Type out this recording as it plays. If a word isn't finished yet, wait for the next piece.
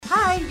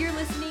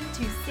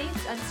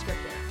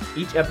Unscripted.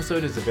 Each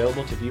episode is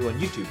available to view on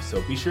YouTube,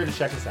 so be sure to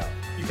check us out.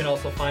 You can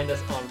also find us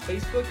on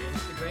Facebook,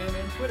 Instagram,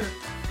 and Twitter.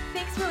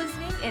 Thanks for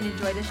listening and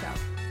enjoy the show.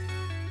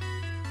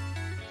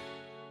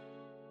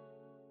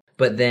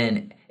 But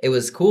then it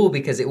was cool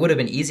because it would have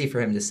been easy for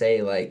him to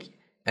say, like,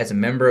 as a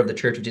member of the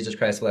Church of Jesus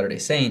Christ of Latter-day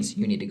Saints,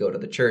 you need to go to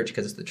the church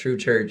because it's the true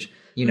church.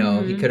 You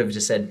know, He could have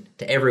just said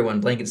to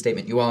everyone, blanket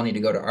statement, you all need to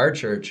go to our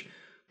church.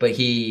 But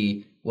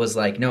he was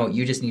like, no,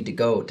 you just need to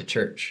go to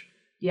church.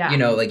 Yeah. You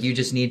know, like, you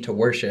just need to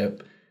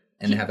worship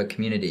and have a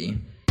community.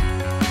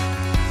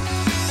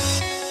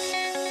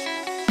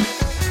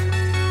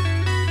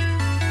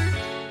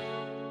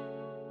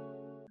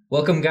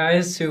 Welcome,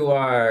 guys, to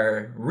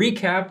our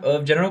recap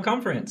of General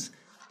Conference.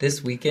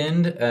 This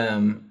weekend,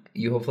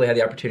 you hopefully had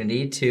the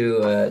opportunity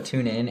to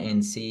tune in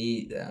and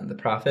see the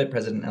prophet,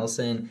 President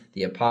Nelson,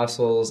 the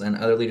apostles, and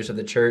other leaders of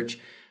the church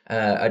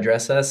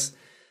address us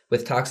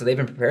with talks that they've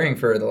been preparing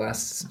for the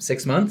last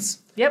 6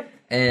 months. Yep.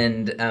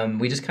 And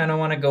we just kind of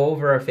want to go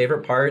over our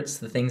favorite parts,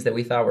 the things that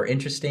we thought were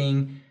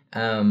interesting,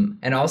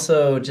 and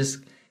also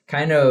just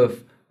kind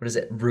of, what is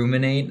it,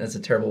 ruminate? That's a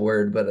terrible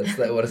word, but it's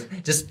what is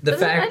just the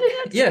fact.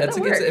 Yeah,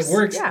 it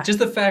works. Yeah. Just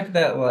the fact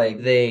that,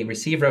 like, they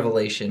receive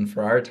revelation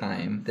for our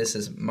time. This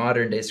is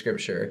modern day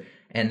scripture,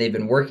 and they've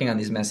been working on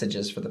these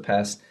messages for the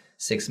past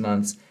 6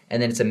 months.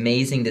 And then it's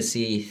amazing to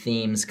see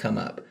themes come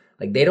up.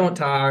 Like, they don't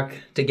talk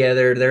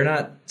together. They're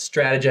not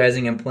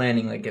strategizing and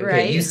planning. Like, okay,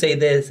 right. You say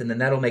this, and then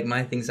that'll make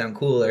my thing sound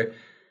cooler.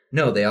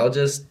 No, they all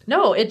just...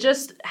 No, it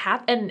just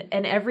happened,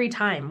 and every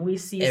time we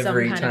see some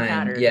kind of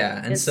pattern.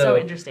 Yeah, and it's so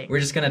interesting. We're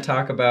just going to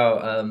talk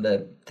about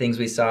the things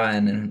we saw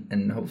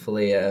and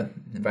hopefully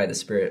invite the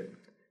Spirit.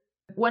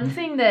 One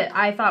thing that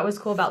I thought was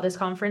cool about this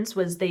conference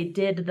was they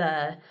did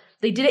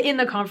it in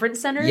the conference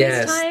center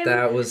yes, this time.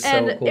 That was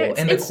so cool.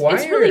 And the choir.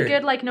 It's really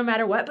good, like, no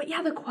matter what. But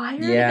yeah, the choir,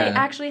 they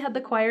actually had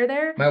the choir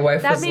there. My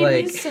wife was like... That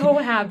made me so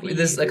happy.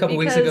 A couple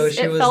weeks ago,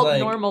 she was felt like...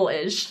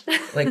 normal-ish.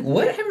 Like,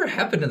 whatever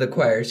happened to the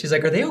choir? She's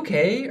like, are they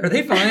okay? Are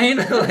they fine?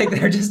 Like,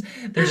 they're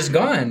just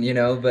gone, you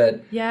know?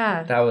 But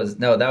yeah. That was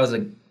a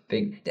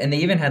big... And they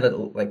even had,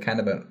 kind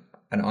of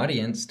an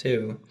audience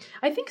too.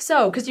 I think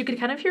so, because you could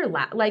kind of hear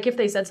like if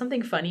they said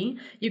something funny,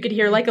 you could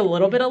hear like a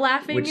little bit of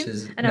laughing, which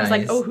is and nice. I was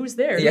like, oh, who's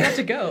there? Yeah. You have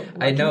to go.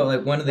 I know,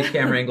 like, one of the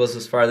camera angles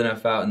was farther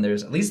enough out, and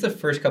there's at least the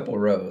first couple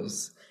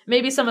rows.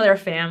 Maybe some of their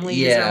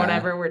families or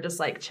whatever were just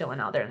like chilling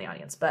out there in the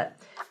audience, but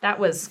that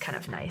was kind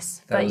of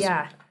nice.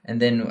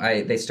 And then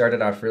they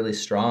started off really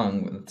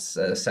strong.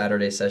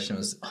 Saturday session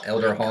was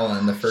Elder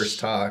Holland, the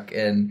first talk,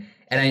 and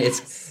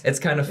it's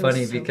kind of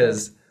funny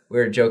because we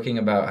were joking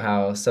about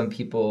how some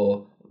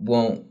people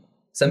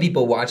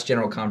watch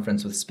General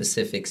Conference with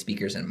specific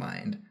speakers in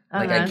mind.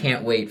 Like, I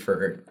can't wait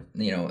for,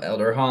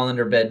 Elder Holland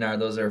or Bednar.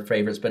 Those are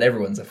favorites, but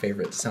everyone's a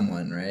favorite to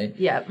someone, right?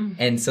 Yeah.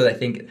 And so I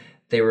think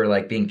they were,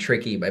 like, being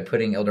tricky by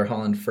putting Elder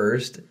Holland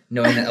first,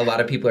 knowing that a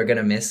lot of people are going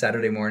to miss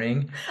Saturday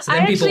morning. So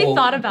then I actually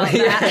thought about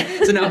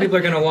that. So now people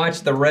are going to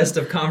watch the rest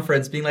of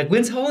conference being like,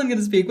 when's Holland going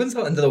to speak? When's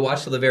Holland? And they'll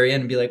watch till the very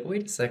end and be like,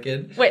 wait a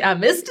second. Wait, I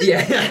missed it?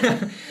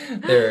 Yeah.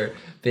 They're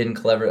been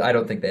clever. I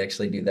don't think they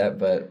actually do that,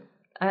 but...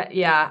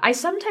 yeah, I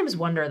sometimes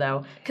wonder,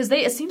 though, because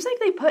it seems like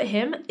they put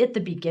him at the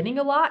beginning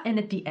a lot and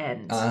at the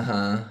end.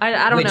 Uh-huh.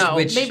 I don't know.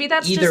 Maybe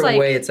that's just like... Either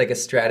way, it's like a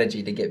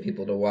strategy to get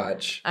people to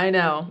watch. I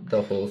know.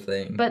 The whole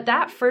thing. But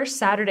that first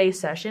Saturday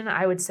session,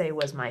 I would say,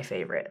 was my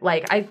favorite.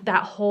 Like,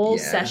 that whole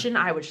session,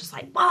 I was just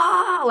like,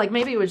 ah! Like,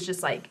 maybe it was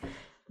just, like,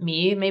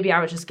 me. Maybe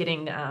I was just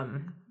getting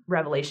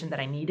revelation that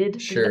I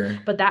needed. Sure.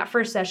 But that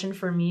first session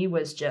for me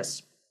was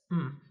just...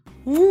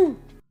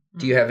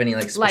 Do you have any,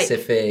 like,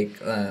 specific...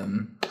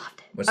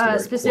 what's the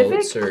word? Specific?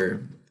 Quotes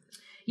or...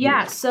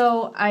 Yeah,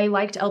 so I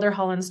liked Elder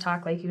Holland's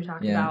talk, like you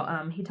talked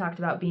about. He talked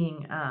about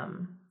being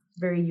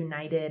very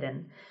united,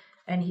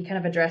 and he kind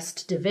of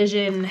addressed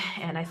division,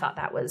 and I thought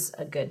that was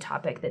a good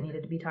topic that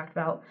needed to be talked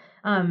about.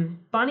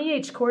 Bonnie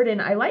H. Corden,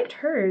 I liked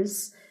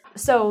hers.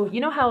 So you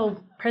know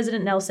how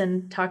President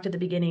Nelson talked at the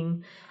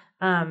beginning?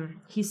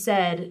 He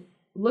said,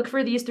 look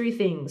for these 3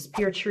 things: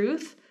 pure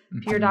truth,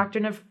 pure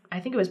doctrine of, I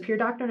think it was pure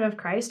doctrine of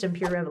Christ, and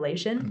pure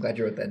revelation. I'm glad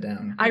you wrote that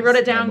down. I wrote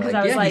it down because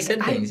I was like,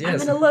 I'm going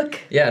to look.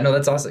 Yeah, no,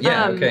 that's awesome.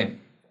 Yeah, okay.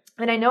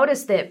 And I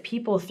noticed that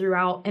people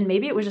throughout, and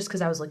maybe it was just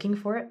because I was looking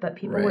for it, but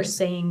people were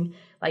saying,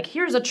 like,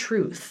 here's a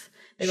truth.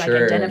 They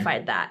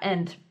identified that.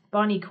 And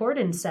Bonnie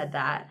Corden said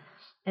that.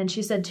 And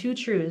she said 2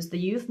 truths. The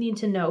youth need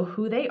to know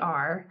who they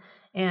are,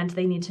 and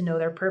they need to know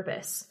their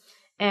purpose.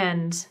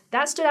 And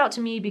that stood out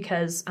to me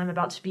because I'm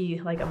about to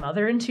be like a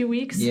mother in 2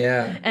 weeks.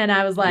 Yeah. And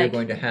I was like,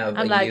 you're going to have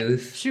a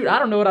youth. Shoot, I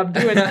don't know what I'm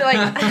doing.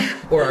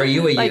 Like, or are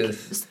you a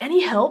youth?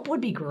 Any help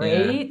would be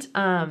great.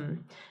 Yeah.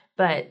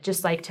 But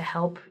just like to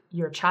help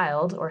your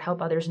child or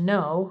help others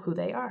know who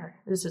they are.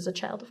 This is a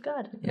child of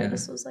God. Yeah.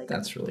 This was like,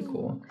 that's really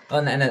cool.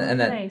 And that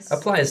nice.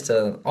 Applies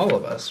to all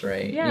of us,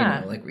 right?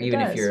 Yeah. Like,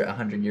 even if you're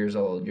 100 years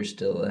old, you're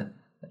still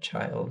a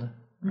child,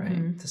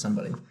 right? To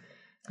somebody.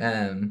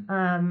 And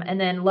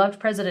then loved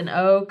President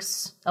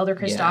Oaks, Elder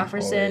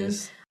Christopherson.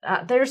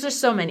 There's just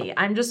so many.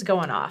 I'm just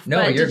going off. No,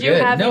 but you're did you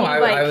good. Have No,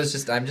 any,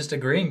 I'm just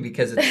agreeing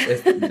because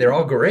they're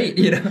all great,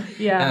 you know?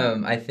 Yeah.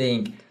 I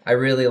think I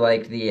really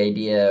liked the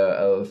idea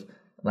of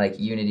like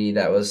unity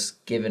that was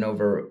given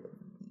over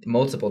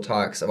multiple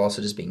talks of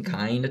also just being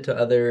kind to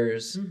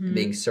others,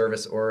 being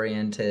service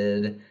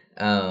oriented,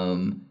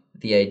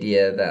 the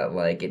idea that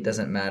like it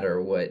doesn't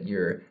matter what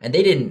and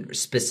they didn't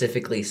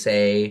specifically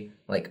say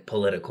like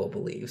political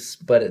beliefs,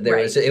 but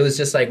it was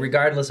just like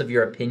regardless of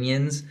your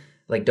opinions,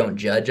 like don't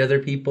judge other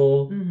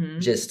people,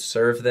 just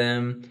serve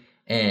them.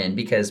 And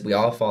because we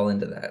all fall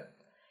into that,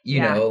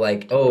 you know,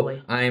 like,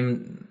 totally. Oh,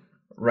 I'm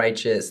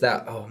righteous.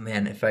 Oh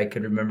man, if I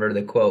could remember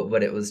the quote,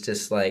 but it was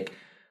just like,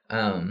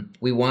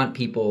 we want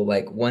people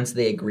like once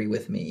they agree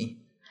with me,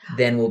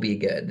 then we'll be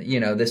good. You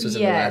know, this was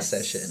in the last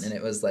session, and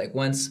it was like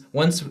once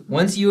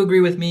you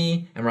agree with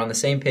me and we're on the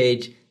same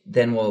page,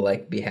 then we'll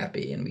like be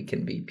happy and we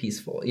can be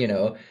peaceful, you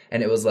know?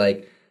 And it was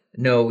like,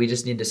 no, we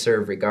just need to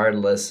serve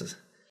regardless.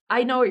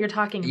 I know what you're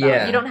talking about.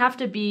 Yeah. You don't have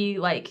to be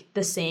like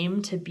the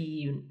same to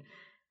be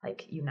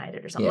like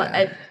united or something.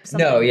 Yeah.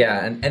 No,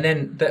 yeah. And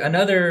then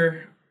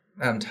another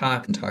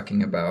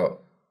talking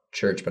about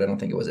church, but I don't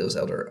think it was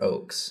Elder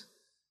Oaks.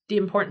 The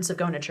importance of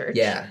going to church.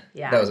 Yeah.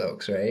 That was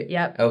Oaks, right?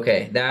 Yep.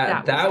 Okay,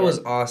 that was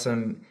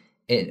awesome.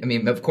 I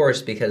mean, of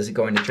course, because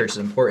going to church is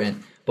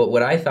important, but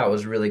what I thought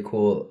was really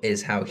cool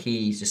is how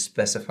he just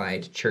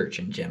specified church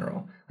in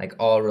general, like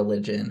all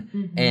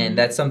religion. And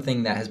that's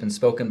something that has been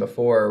spoken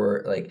before,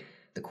 where like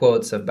the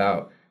quotes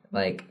about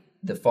like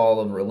the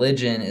fall of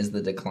religion is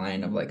the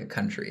decline of like a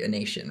country, a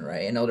nation,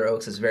 right? And Elder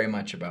Oaks is very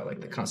much about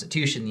like the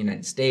Constitution, the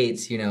United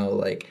States, you know,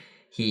 like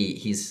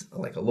he's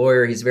like a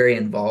lawyer, he's very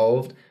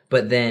involved.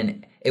 But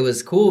then it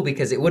was cool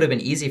because it would have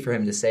been easy for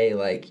him to say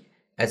like,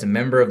 as a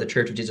member of the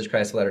Church of Jesus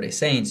Christ of Latter-day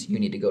Saints, you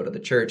need to go to the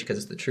church because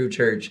it's the true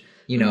church.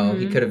 You know,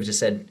 he could have just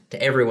said to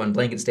everyone,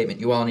 blanket statement,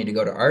 you all need to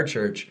go to our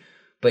church.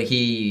 But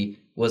he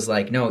was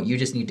like, no, you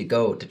just need to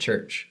go to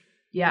church.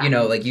 Yeah. You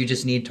know, like you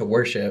just need to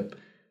worship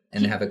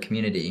and have a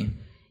community.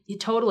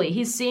 Totally.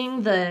 He's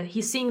seeing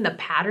the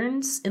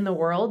patterns in the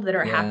world that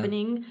are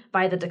happening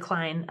by the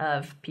decline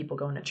of people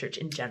going to church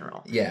in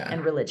general. Yeah.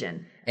 And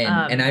religion.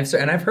 And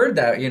I've heard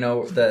that, you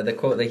know, the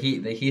quote that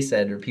he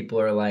said, where people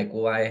are like,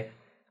 well,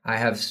 I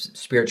have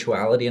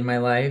spirituality in my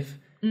life.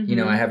 You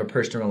know, I have a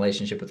personal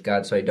relationship with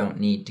God, so I don't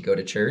need to go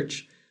to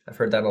church. I've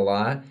heard that a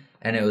lot.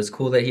 And it was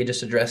cool that he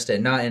just addressed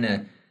it, not in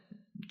a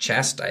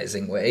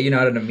chastising way, you know,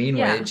 not in a mean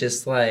way.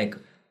 Just like,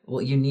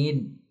 well, you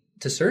need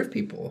to serve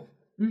people.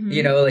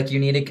 You know, like you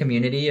need a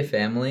community, a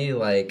family.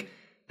 Like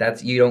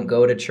you don't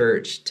go to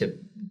church to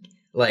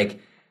like,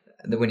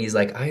 when he's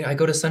like, I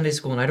go to Sunday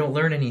school and I don't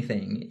learn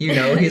anything. You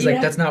know, he's like,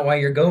 that's not why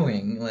you're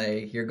going.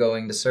 Like you're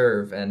going to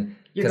serve and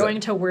you're going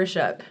to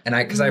worship. And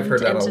because I've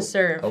heard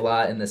that a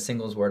lot in the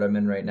singles ward I'm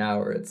in right now,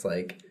 where it's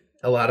like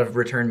a lot of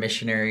returned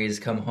missionaries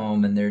come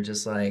home and they're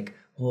just like,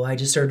 well, I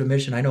just served a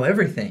mission. I know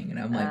everything. And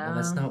I'm like, well,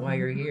 that's not why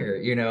you're here.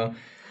 You know?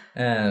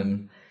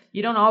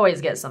 You don't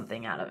always get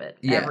something out of it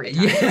every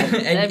time.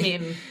 Yeah. I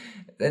mean,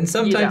 and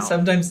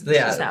sometimes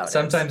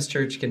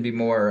church can be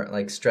more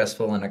like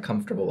stressful and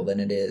uncomfortable than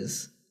it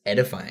is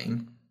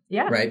edifying.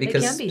 Yeah, right.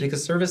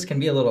 Because service can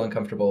be a little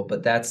uncomfortable,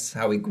 but that's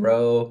how we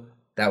grow.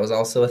 That was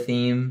also a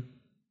theme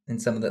in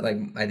some of the, like,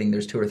 I think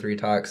there's 2 or 3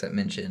 talks that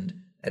mentioned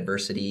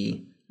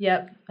adversity.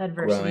 Yep,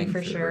 adversity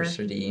for sure.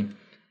 Adversity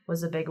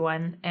was a big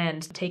one,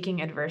 and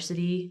taking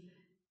adversity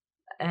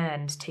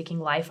and taking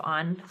life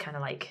on kind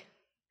of like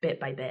bit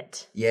by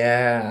bit.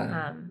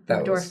 Yeah.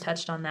 Dorf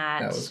touched on that.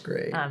 That was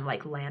great.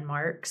 Like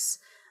landmarks.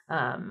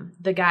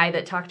 The guy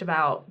that talked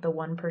about the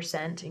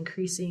 1%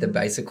 increasing the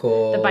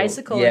bicycle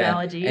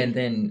analogy. And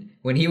then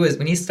when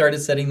he started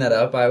setting that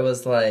up, I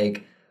was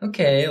like,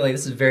 okay, like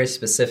this is very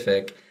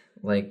specific.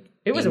 Like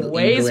it was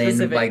way England,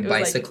 specific. Like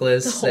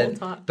bicyclists.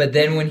 Like but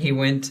then when he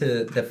went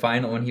to the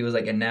final, when he was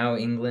like, and now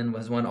England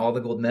has won all the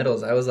gold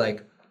medals, I was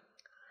like,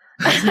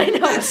 I know.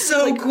 That's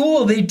so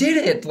cool. They did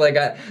it. Like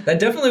that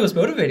definitely was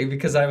motivating,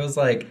 because I was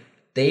like,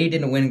 they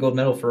didn't win gold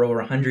medal for over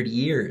 100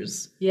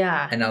 years.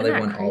 Yeah. And now they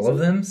won all of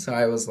them. So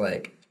I was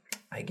like,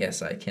 I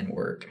guess I can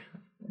work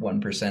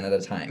 1% at a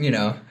time, you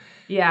know?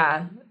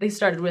 Yeah. They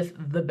started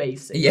with the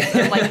basics.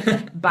 Yeah.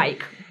 Like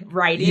bike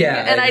riding.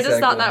 Yeah. And I just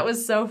thought that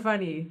was so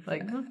funny.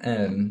 Like,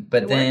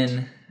 but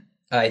then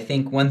I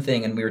think one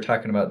thing, and we were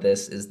talking about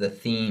this, is a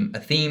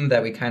theme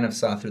that we kind of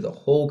saw through the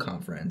whole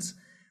conference.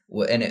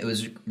 And it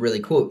was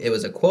really cool. It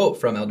was a quote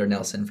from Elder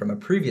Nelson from a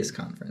previous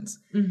conference,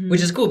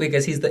 which is cool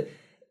because he's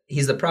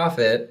the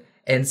prophet.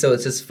 And so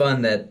it's just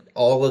fun that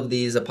all of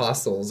these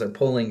apostles are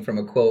pulling from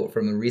a quote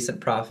from a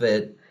recent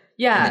prophet.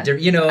 Yeah.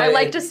 You know, I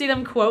like to see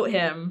them quote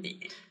him.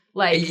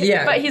 Like,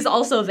 yeah. But he's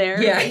also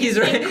there. Yeah, he's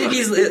right.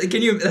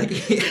 Can you, like,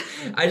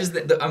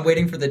 I'm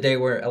waiting for the day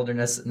where Elder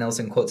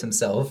Nelson quotes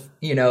himself,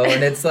 you know,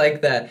 and it's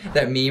like that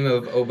meme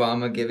of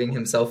Obama giving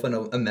himself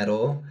a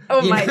medal.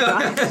 Oh my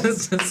God.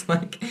 It's just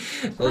like,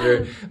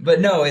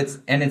 but no,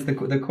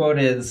 the quote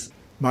is,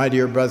 "My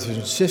dear brothers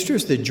and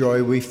sisters, the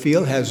joy we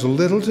feel has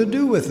little to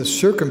do with the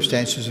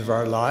circumstances of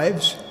our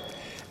lives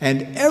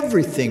and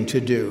everything to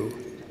do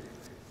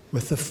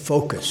with the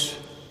focus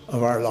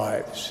of our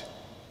lives.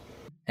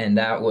 And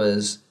that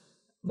was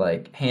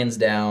like hands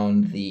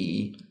down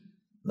the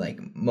like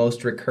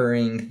most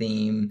recurring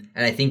theme.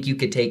 And I think you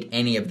could take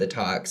any of the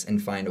talks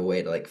and find a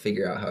way to like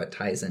figure out how it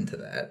ties into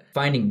that.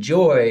 Finding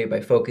joy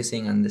by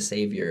focusing on the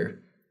Savior,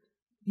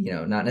 you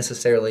know, not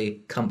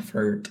necessarily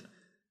comfort,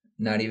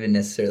 not even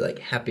necessarily like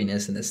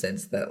happiness in the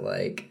sense that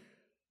like,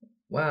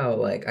 wow,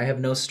 like I have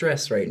no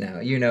stress right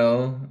now, you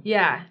know?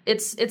 Yeah,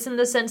 it's in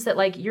the sense that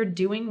like you're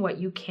doing what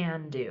you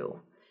can do.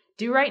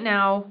 Do right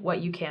now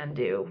what you can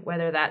do,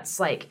 whether that's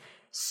like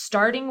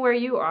starting where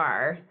you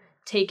are,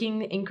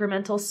 taking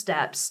incremental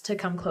steps to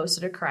come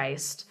closer to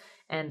Christ,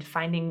 and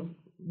finding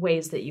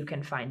ways that you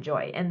can find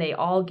joy. And they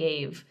all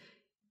gave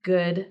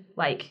good,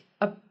 like,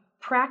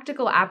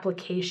 practical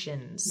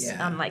applications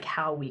on like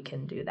how we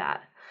can do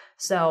that.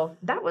 So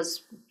that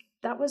was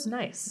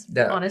nice.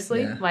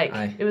 Honestly,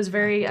 it was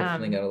very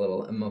definitely got a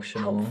little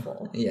emotional.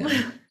 Helpful.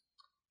 Yeah.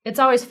 It's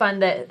always fun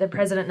that the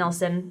President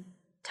Nelson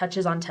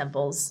touches on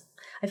temples.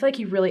 I feel like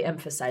he really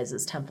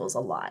emphasizes temples a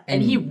lot.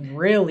 And he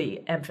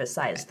really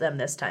emphasized them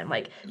this time.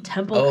 Like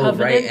temple covenants.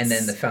 Right. And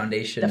then the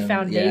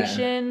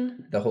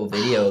foundation. The whole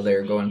video,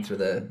 they're going through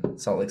the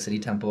Salt Lake City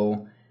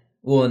temple.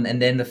 Well,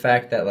 and then the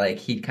fact that like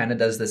he kind of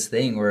does this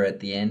thing where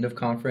at the end of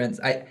conference,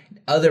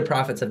 other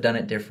prophets have done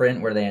it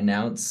different where they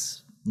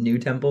announce new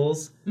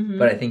temples,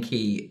 but I think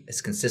he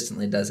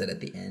consistently does it at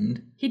the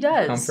end. He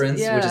does.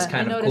 Conference, which is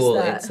kind of cool.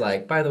 That. It's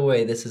like, by the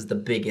way, this is the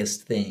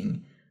biggest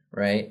thing,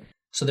 right?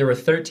 So there were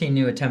 13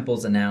 new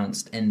temples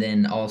announced, and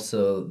then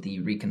also the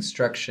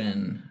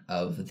reconstruction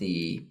of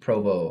the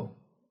Provo.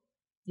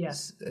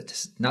 Yes.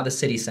 Not the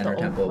city center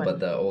temple, but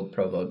the old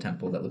Provo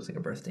temple that looks like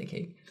a birthday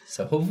cake.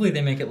 So hopefully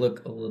they make it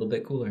look a little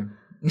bit cooler,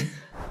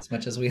 as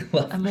much as we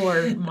love a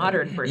more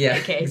modern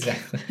birthday cake.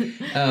 Exactly.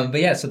 But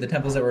yeah, so the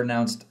temples that were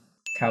announced: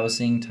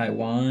 Kaohsiung,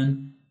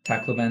 Taiwan;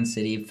 Tacloban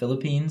City,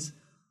 Philippines;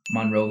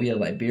 Monrovia,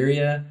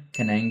 Liberia;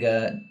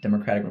 Kananga,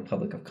 Democratic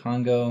Republic of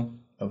Congo,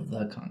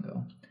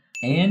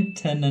 and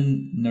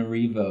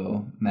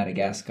Antananarivo,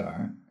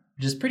 Madagascar,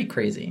 which is pretty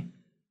crazy.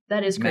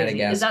 That is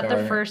crazy. Is that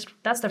the first?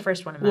 That's the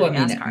first one in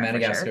Madagascar. Well, I mean,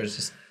 Madagascar is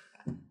just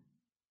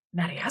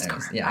Madagascar.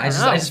 Yeah, I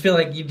just feel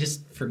like you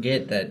just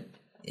forget that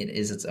it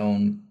is its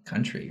own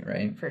country,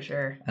 right? For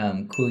sure.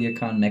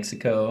 Culiacan,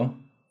 Mexico.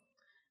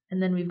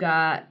 And then we've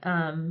got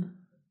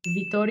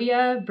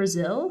Vitoria,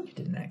 Brazil. You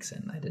did an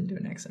accent. I didn't do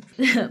an accent.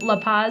 La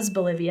Paz,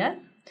 Bolivia.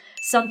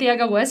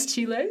 Santiago West,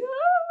 Chile.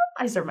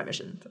 I served my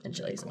mission in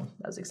Chile, so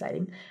that was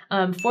exciting.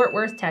 Fort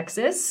Worth,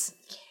 Texas.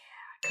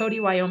 Cody,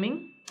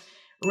 Wyoming.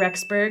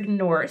 Rexburg,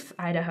 North,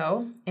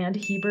 Idaho. And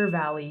Heber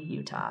Valley,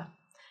 Utah.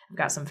 I've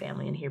got some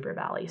family in Heber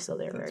Valley, so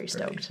they're very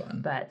stoked.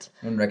 Fun. But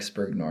in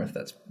Rexburg, North,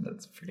 that's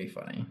pretty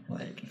funny.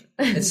 Like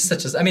it's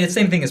such a, I mean, it's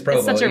the same thing as Provo,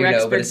 it's such a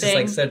Rexburg but it's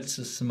thing. just like such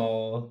a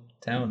small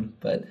town.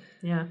 But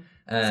yeah.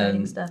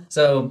 Exciting stuff.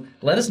 So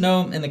let us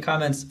know in the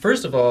comments,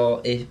 first of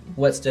all,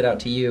 what stood out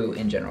to you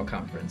in General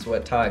Conference.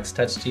 What talks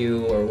touched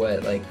you, or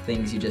what like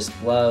things you just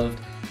loved.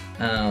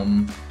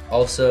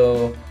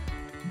 Also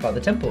about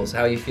the temples,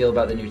 how you feel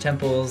about the new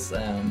temples.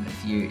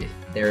 If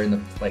they're in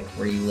the like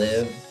where you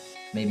live,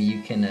 maybe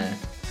you can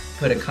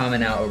put a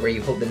comment out where you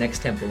hope the next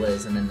temple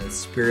is, and then the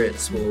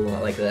spirits will,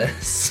 like the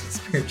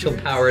spiritual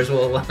powers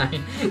will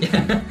align.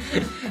 Yeah.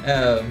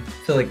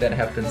 Feel like that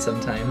happens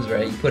sometimes,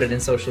 right? You put it in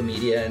social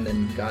media and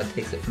then God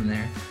takes it from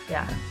there.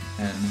 Yeah.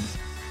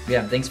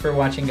 Yeah, thanks for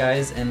watching,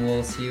 guys, and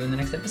we'll see you in the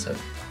next episode.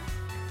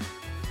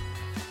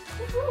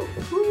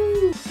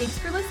 Thanks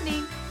for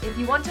listening. If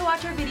you want to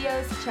watch our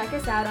videos, check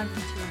us out on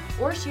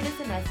YouTube or shoot us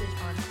a message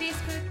on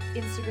Facebook,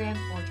 Instagram,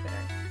 or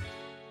Twitter.